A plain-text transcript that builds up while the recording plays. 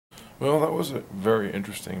Well, that was a very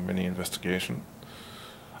interesting mini investigation.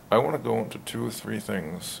 I want to go into two or three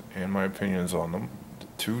things and my opinions on them.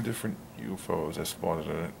 Two different UFOs I spotted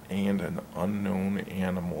in it, and an unknown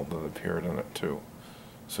animal that appeared in it too.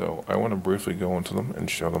 So I want to briefly go into them and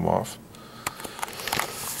show them off.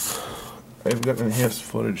 I've got enhanced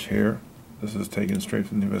footage here. This is taken straight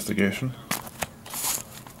from the investigation.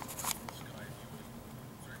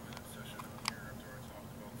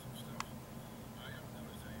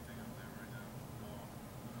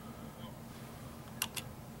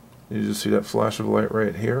 You just see that flash of light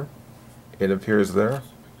right here. It appears there.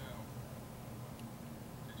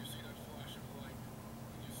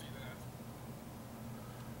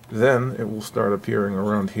 Then it will start appearing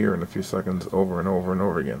around here in a few seconds over and over and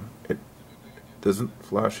over again. It doesn't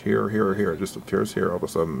flash here, here, or here. It just appears here all of a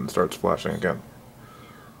sudden and starts flashing again.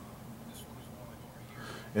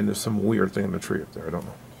 And there's some weird thing in the tree up there. I don't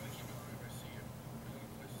know.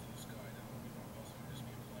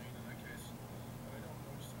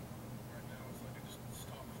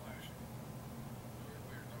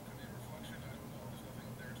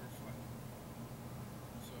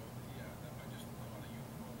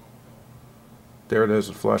 There it is,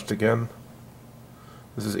 it flashed again.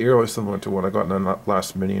 This is eerily similar to what I got in the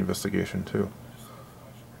last mini investigation too.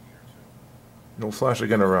 It'll flash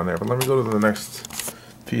again around there, but let me go to the next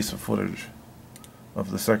piece of footage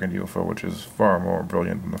of the second UFO, which is far more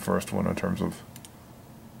brilliant than the first one in terms of...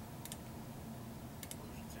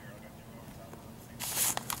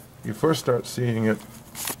 You first start seeing it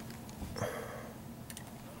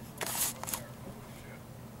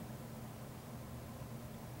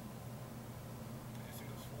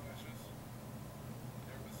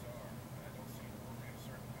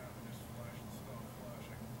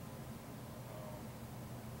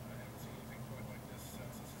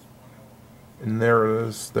and there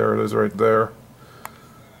it is right there.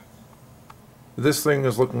 This thing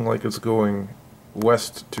is looking like it's going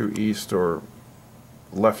west to east or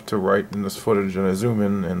left to right in this footage, and I zoom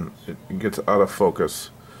in and it gets out of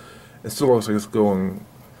focus. It still looks like it's going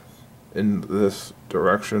in this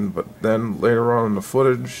direction, but then later on in the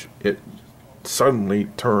footage it suddenly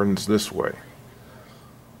turns this way.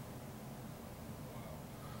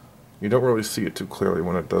 You don't really see it too clearly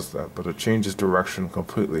when it does that, but it changes direction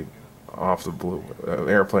completely off the blue. An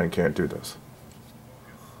airplane can't do this.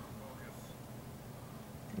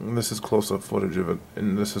 And this is close-up footage of it,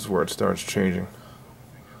 and this is where it starts changing,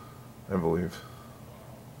 I believe.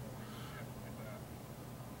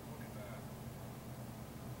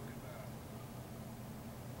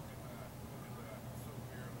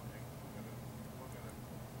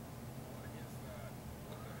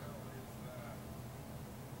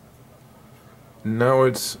 Now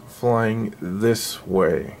it's flying this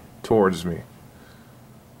way towards me.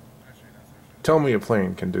 Tell me a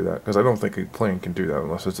plane can do that, because I don't think a plane can do that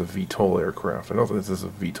unless it's a VTOL aircraft. I don't think this is a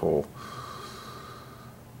VTOL.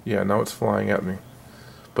 Yeah, now it's flying at me.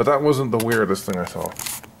 But that wasn't the weirdest thing I saw,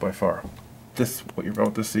 by far. This, what you're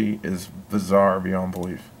about to see, is bizarre beyond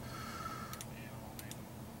belief.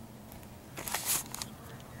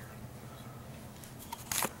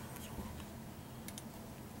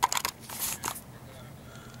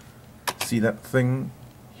 See that thing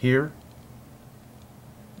here?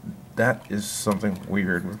 That is something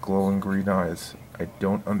weird with glowing green eyes. I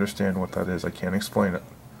don't understand what that is. I can't explain it.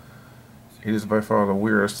 It is by far the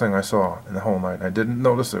weirdest thing I saw in the whole night. I didn't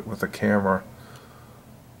notice it with the camera.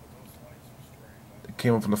 It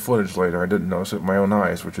came up in the footage later. I didn't notice it with my own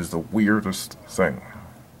eyes, which is the weirdest thing.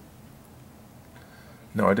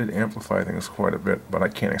 No, I did amplify things quite a bit, but I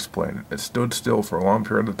can't explain it. It stood still for a long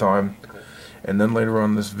period of time, and then later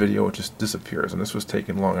on in this video it just disappears. And this was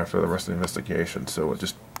taken long after the rest of the investigation, so it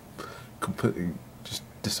just completely just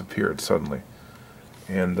disappeared suddenly.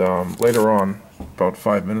 And later on, about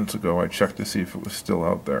 5 minutes ago, I checked to see if it was still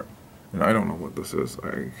out there. And I don't know what this is.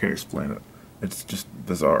 I can't explain it. It's just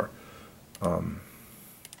bizarre. I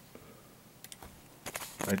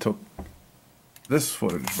took this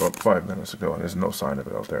footage about 5 minutes ago, and there's no sign of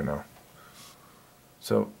it out there now.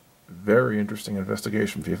 So, very interesting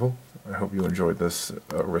investigation, people. I hope you enjoyed this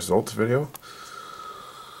results video.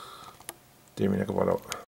 Damien Nickelbot out.